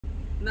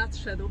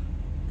nadszedł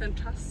ten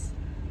czas,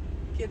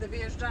 kiedy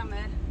wyjeżdżamy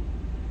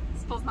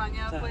z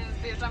Poznania, tak.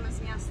 Wyjeżdżamy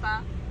z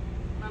miasta.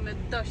 Mamy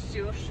dość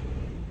już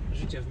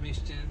życia w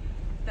mieście.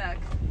 Tak.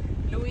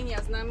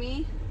 Luinia z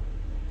nami,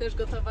 też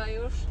gotowa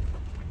już.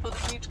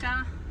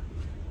 Podróżniczka.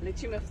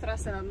 Lecimy w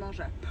trasę nad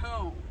morze.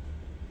 Pum.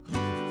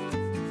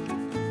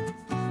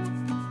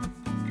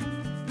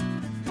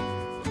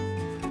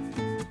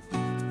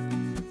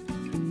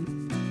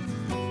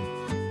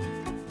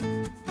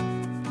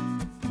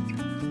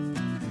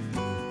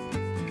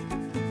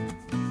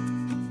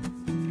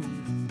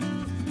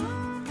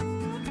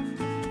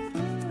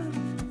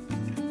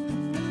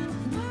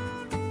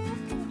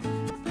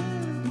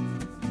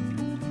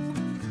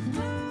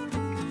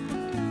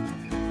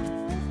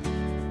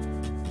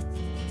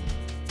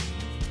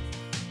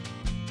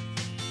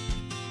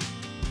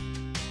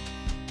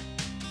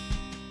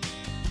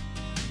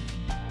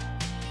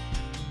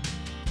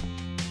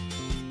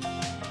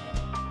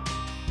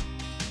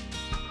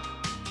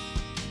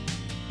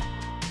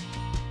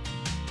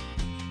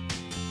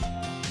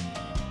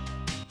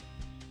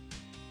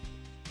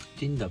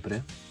 Dzień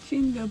dobry.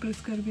 Dzień dobry,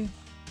 skarbie.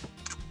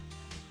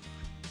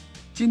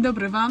 Dzień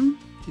dobry Wam.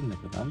 Dzień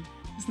dobry Wam.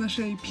 Z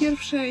naszej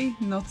pierwszej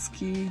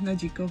nocki na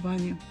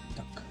dzikowanie.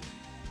 Tak.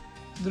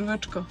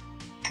 Zdróweczko.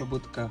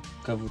 Pobudka,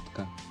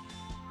 kawutka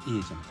i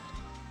jedziemy.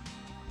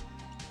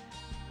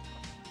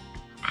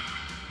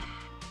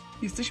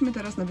 Jesteśmy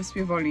teraz na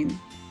wyspie Wolin.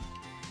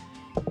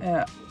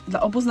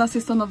 Dla obu z nas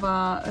jest to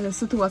nowa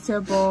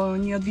sytuacja, bo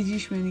nie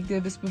odwiedziliśmy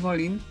nigdy wyspy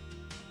Wolin.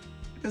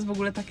 To jest w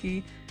ogóle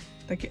taki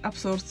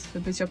absurd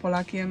bycia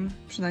Polakiem,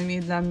 przynajmniej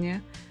dla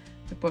mnie,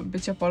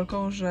 bycia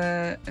Polką,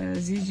 że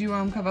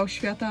zjeździłam kawał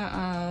świata,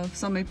 a w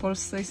samej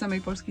Polsce i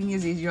samej Polski nie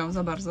zjeździłam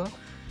za bardzo.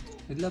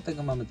 I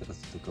dlatego mamy teraz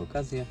tylko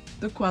okazję.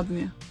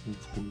 Dokładnie. Więc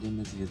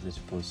będziemy zwiedzać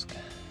Polskę.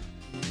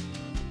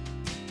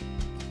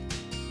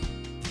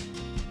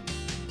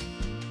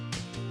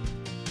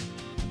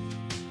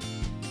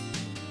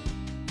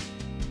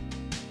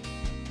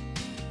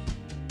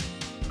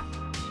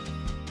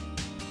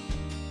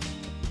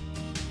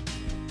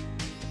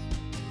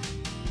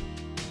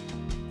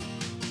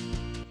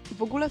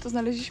 W ogóle to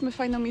znaleźliśmy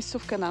fajną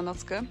miejscówkę na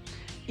nockę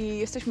i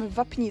jesteśmy w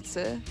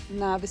Wapnicy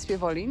na wyspie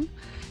Wolin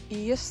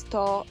i jest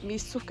to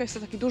miejscówka, jest to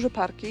taki duży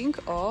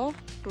parking,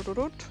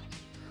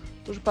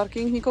 duży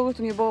parking, nikogo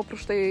tu nie było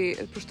oprócz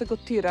tego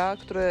tira,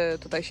 który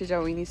tutaj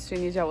siedział i nic się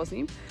nie działo z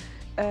nim.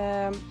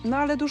 No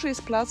ale duży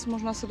jest plac,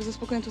 można sobie ze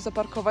spokojem tu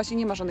zaparkować i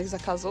nie ma żadnych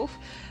zakazów.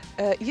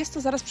 Jest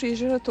to zaraz przy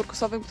Jeziorze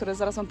Turkusowym, które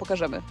zaraz Wam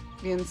pokażemy,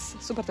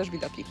 więc super też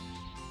widoki.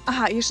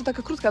 Aha, jeszcze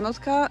taka krótka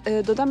notka.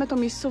 Dodamy tą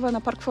miejscówkę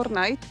na Park for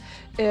Night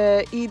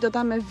i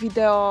dodamy w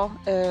wideo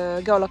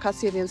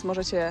geolokację, więc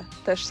możecie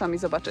też sami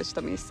zobaczyć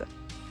to miejsce.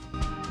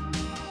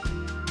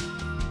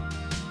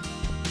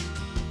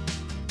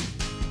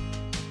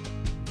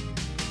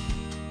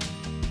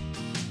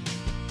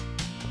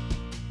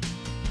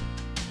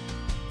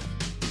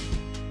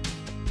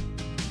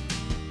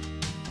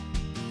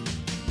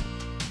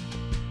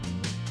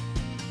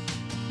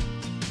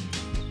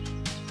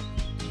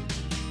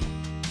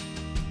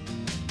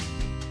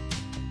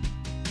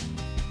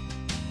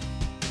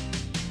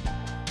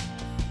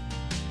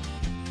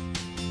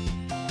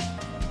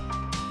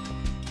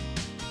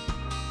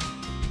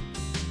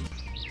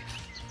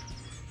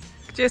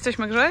 Gdzie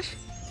jesteśmy, Grześ?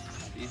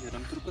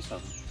 Jeziorem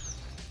Turkusowym.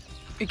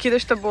 I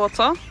kiedyś to było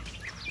co?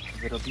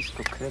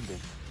 Wyrobisko kredy.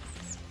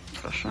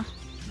 Proszę.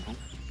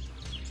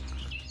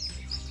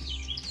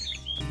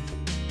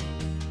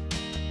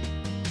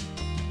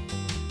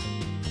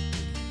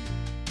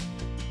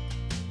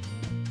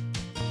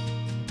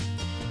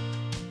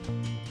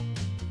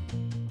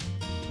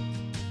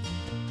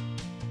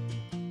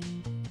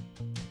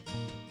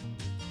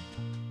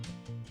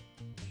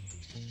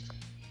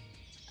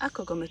 A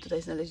kogo my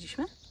tutaj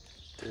znaleźliśmy?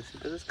 To jest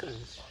tylko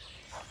zaskarżyć.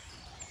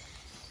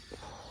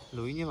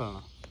 Lui nie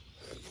wolno.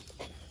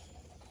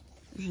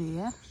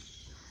 Żyje.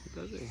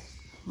 Żyje.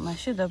 Ma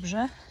się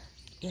dobrze.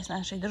 Jest na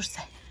naszej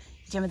dróżce.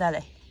 Idziemy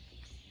dalej.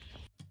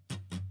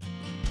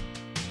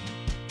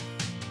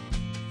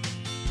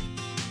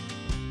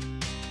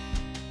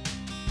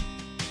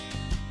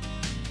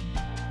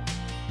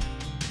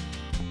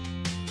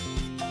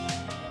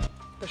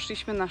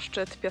 Weszliśmy na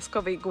szczyt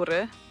Piaskowej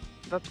Góry,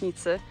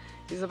 Wapnicy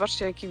i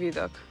zobaczcie jaki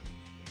widok.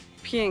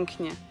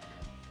 Pięknie.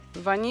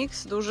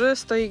 Waniks duży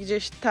stoi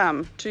gdzieś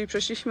tam, czyli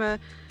przeszliśmy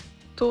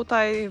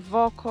tutaj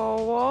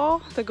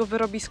wokoło tego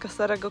wyrobiska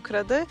starego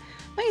kredy.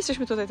 No i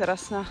jesteśmy tutaj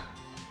teraz na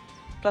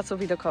placu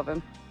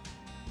widokowym.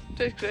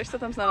 Cześć Grześ, co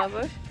tam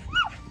znalazłeś?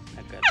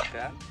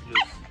 Agatka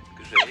plus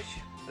Grześ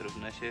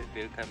równa się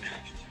wielka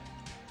miłość.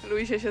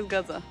 Luisie się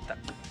zgadza. Tak.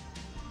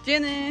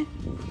 Dzieny!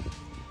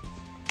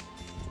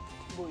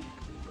 Bój.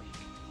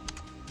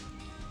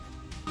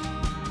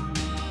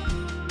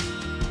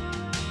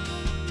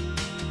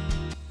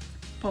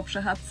 Po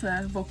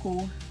przechadzce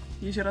wokół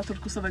Jeziora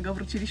Turkusowego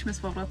wróciliśmy z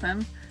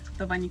powrotem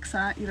do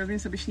Waniksa i robimy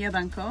sobie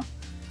śniadanko.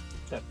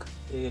 Tak,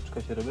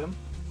 jajeczka się robią.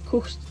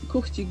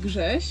 Kuchcik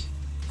Grześ.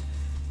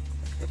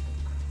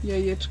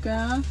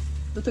 Jajeczka.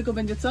 Do tego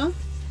będzie co?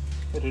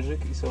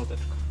 ryżyk i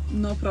sałateczka.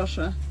 No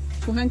proszę.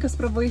 Kuchenka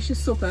sprawuje się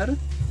super,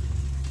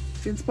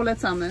 więc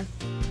polecamy.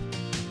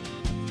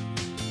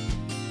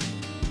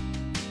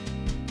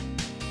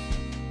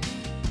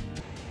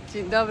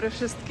 Dzień dobry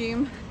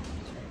wszystkim.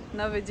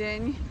 Nowy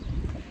dzień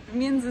w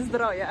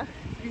Miedzyzdrojach.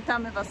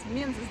 Witamy Was w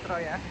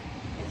Miedzyzdrojach.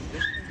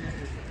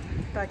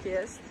 Tak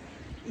jest.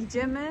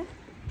 Idziemy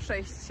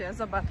przejść się,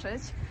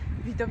 zobaczyć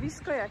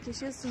widowisko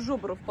jakieś jest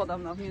żubrów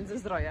podobno w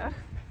Miedzyzdrojach.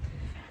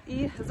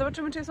 I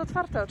zobaczymy, czy jest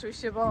otwarte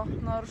oczywiście, bo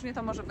no różnie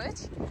to może być.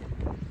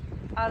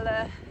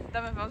 Ale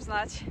damy Wam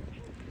znać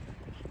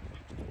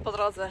po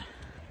drodze,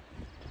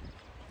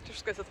 czy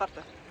wszystko jest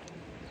otwarte.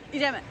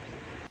 Idziemy!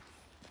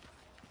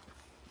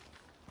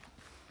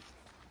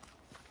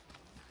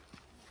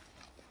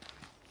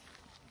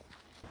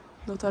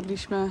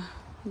 Dotarliśmy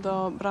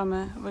do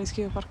bramy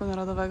Wołyńskiego Parku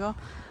Narodowego,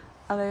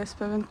 ale jest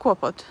pewien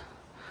kłopot.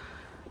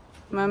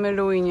 Mamy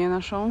Luinię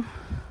naszą,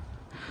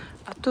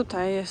 a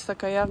tutaj jest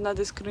taka jawna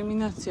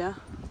dyskryminacja.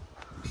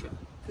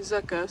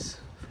 Zakaz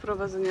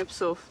wprowadzenia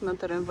psów na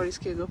teren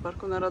Wołyńskiego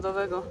Parku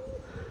Narodowego.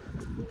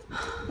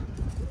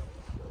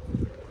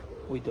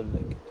 We don't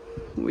like it.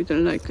 We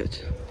don't like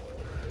it.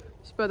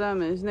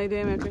 Spadamy,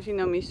 znajdujemy jakąś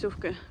inną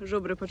miejscówkę.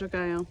 Żubry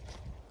poczekają.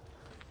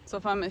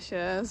 Cofamy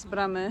się z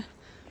bramy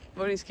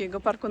Wołyńskiego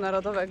Parku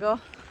Narodowego.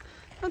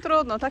 No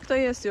trudno, tak to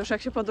jest już.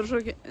 Jak się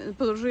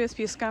podróżuje z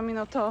pieskami,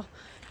 no to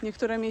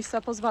niektóre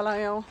miejsca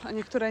pozwalają, a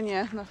niektóre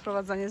nie na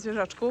wprowadzanie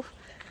zwierzaczków.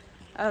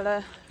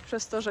 Ale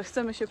przez to, że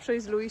chcemy się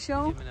przejść z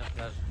Luisią,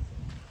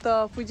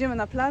 to pójdziemy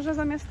na plażę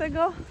zamiast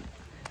tego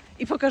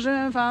i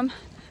pokażemy Wam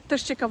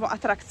też ciekawą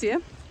atrakcję.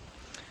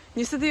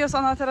 Niestety jest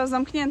ona teraz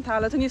zamknięta,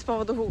 ale to nie z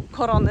powodu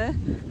korony,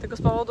 tylko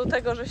z powodu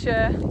tego, że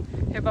się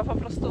chyba po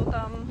prostu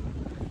tam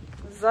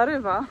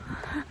zarywa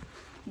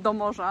do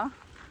morza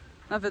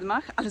na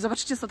wydmach. Ale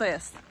zobaczycie, co to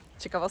jest.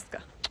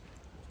 Ciekawostka.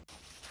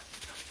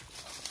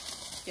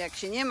 Jak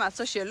się nie ma,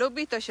 co się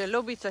lubi, to się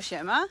lubi, co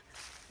się ma.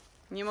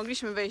 Nie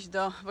mogliśmy wejść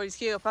do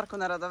Wołyńskiego Parku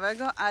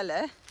Narodowego,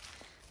 ale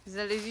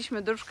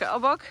znaleźliśmy dróżkę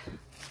obok,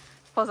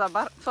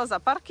 poza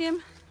parkiem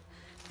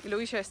i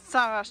Luisia jest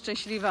cała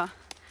szczęśliwa,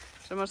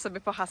 że może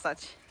sobie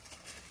pohasać.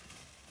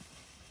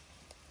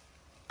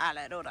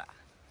 Ale rura.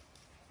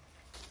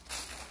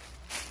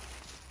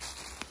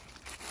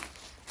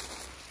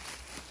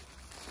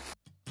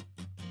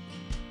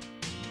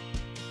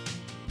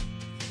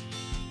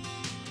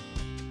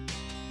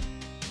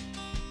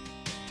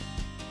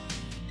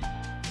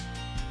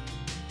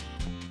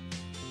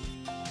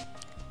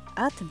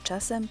 A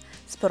tymczasem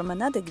z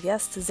promenady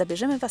gwiazd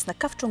zabierzemy Was na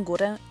Kawczą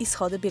Górę i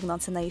schody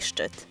biegnące na jej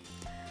szczyt.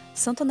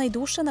 Są to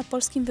najdłuższe na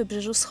polskim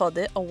wybrzeżu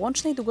schody o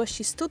łącznej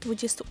długości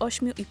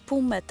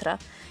 128,5 metra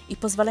i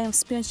pozwalają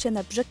wspiąć się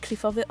na brzeg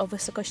klifowy o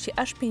wysokości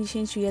aż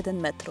 51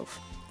 metrów.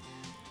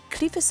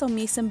 Klify są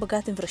miejscem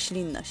bogatym w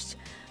roślinność,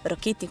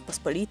 rokietnik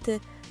pospolity,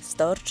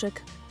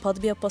 storczyk,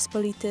 podbiał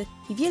pospolity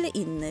i wiele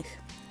innych.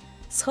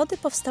 Schody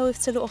powstały w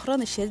celu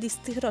ochrony siedlisk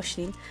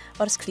roślin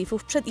oraz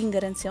klifów przed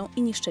ingerencją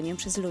i niszczeniem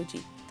przez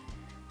ludzi.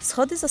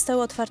 Schody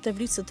zostały otwarte w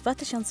lipcu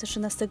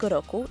 2013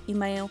 roku i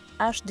mają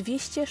aż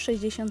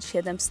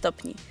 267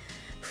 stopni.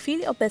 W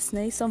chwili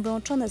obecnej są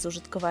wyłączone z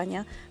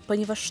użytkowania,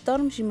 ponieważ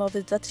sztorm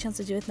zimowy w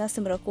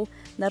 2019 roku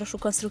naruszył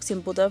konstrukcję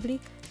budowli,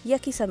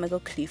 jak i samego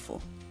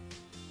klifu.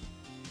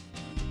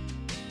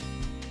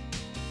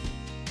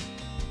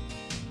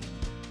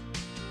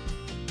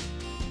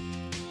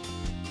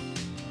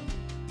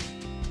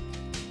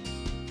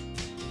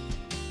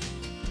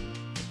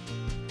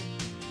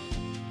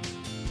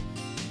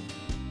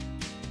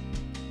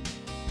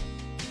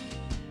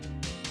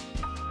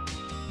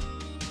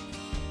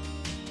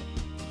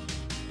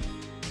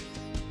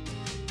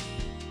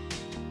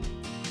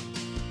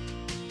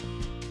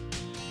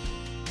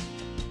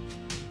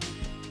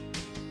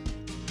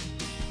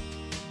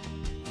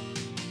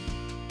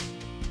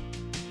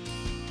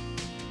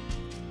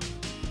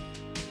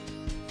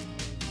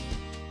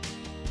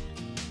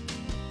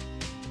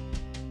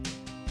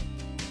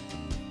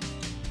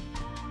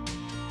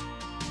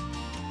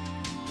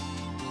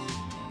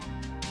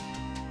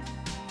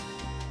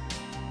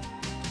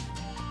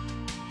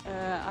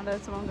 Ale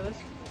co mam gadać?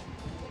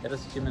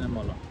 Teraz idziemy na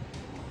molo.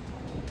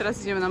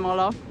 Teraz idziemy na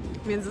molo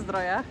w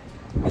Miedzyzdrojach.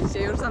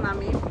 Widzicie, już za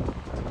nami.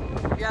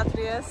 Wiatr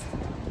jest,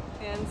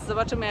 więc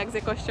zobaczymy, jak z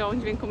jakością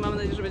dźwięku. Mam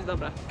nadzieję, że będzie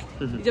dobra.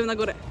 Idziemy na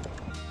górę.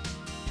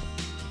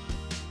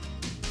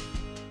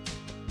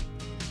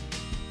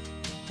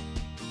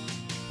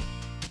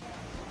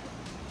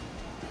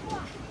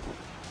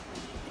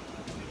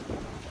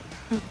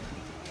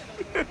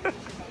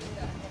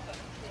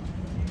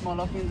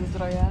 Molo w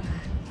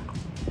Miedzyzdrojach.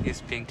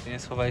 Jest pięknie,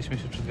 schowaliśmy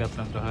się przed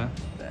wiatrem trochę.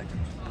 Tak.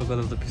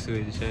 Pogoda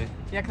dopisuje dzisiaj.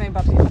 Jak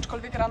najbardziej.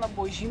 Aczkolwiek rano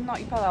było zimno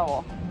i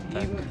padało.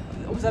 Tak.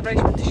 I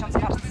zabraliśmy 1000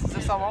 kart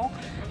ze sobą,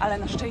 ale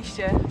na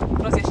szczęście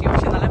rozjaśniło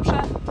się na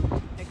lepsze